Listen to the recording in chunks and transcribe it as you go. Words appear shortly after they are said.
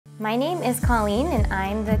My name is Colleen and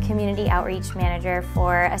I'm the Community Outreach Manager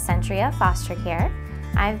for Ascentria Foster Care.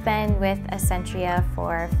 I've been with Ascentria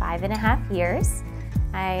for 5.5 years.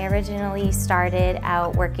 I originally started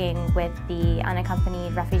out working with the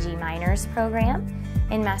Unaccompanied Refugee Minors program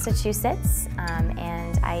in Massachusetts,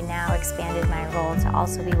 and I now expanded my role to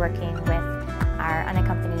also be working with our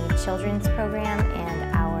Unaccompanied Children's program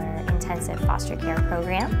and our Intensive Foster Care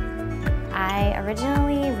program. I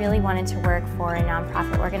originally really wanted to work for a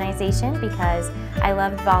nonprofit organization because I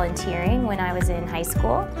loved volunteering when I was in high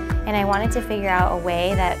school, and I wanted to figure out a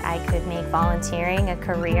way that I could make volunteering a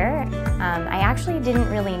career. I actually didn't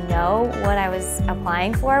really know what I was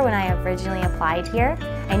applying for when I originally applied here.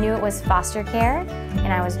 I knew it was foster care,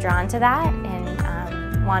 and I was drawn to that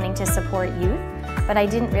and wanting to support youth, but I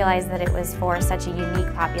didn't realize that it was for such a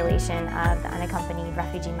unique population of the unaccompanied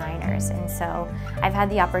refugee minors. And so I've had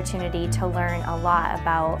the opportunity to learn a lot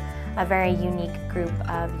about a very unique group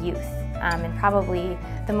of youth, and probably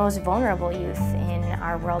the most vulnerable youth in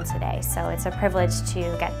our world today. So it's a privilege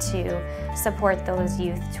to get to support those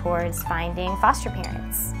youth towards finding foster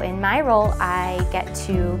parents. In my role, I get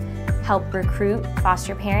to help recruit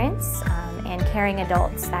foster parents and caring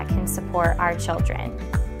adults that can support our children.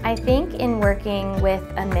 I think in working with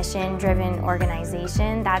a mission-driven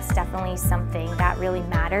organization, that's definitely something that really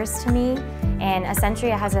matters to me. And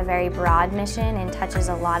Ascentria has a very broad mission and touches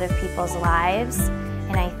a lot of people's lives.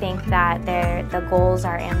 And I think that the goals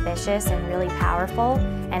are ambitious and really powerful.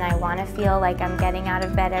 And I want to feel like I'm getting out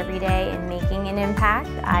of bed every day and making an impact.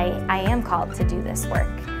 I am called to do this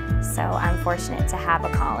work. So I'm fortunate to have a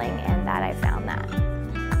calling and that I found that.